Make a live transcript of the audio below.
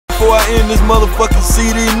before I end this motherfucking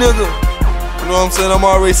CD, nigga. You know what I'm saying? I'm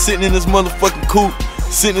already sitting in this motherfucking coupe,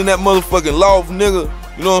 sitting in that motherfucking loft, nigga.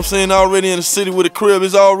 You know what I'm saying? Already in the city with a crib,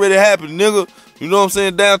 it's already happened, nigga. You know what I'm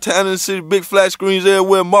saying? Downtown in the city, big flat screens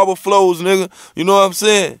everywhere, marble flows, nigga. You know what I'm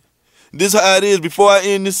saying? This how it is. Before I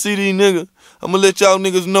end this CD, nigga, I'ma let y'all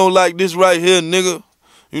niggas know like this right here, nigga.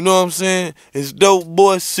 You know what I'm saying? It's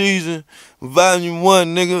Dopeboy Season, Volume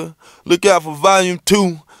 1, nigga. Look out for Volume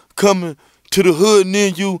 2 coming to the hood near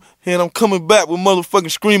you, and I'm coming back with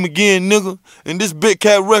motherfucking Scream Again, nigga. And this Big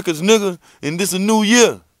Cat Records, nigga. And this a new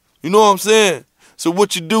year. You know what I'm saying? So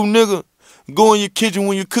what you do, nigga? Go in your kitchen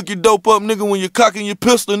when you cook your dope up, nigga. When you're cocking your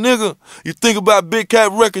pistol, nigga. You think about Big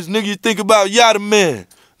Cat Records, nigga. You think about Yatta Man.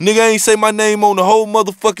 Nigga, I ain't say my name on the whole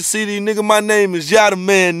motherfucking CD, nigga. My name is Yatta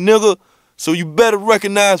Man, nigga. So you better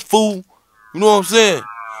recognize, fool. You know what I'm saying?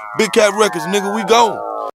 Big Cat Records, nigga, we gone.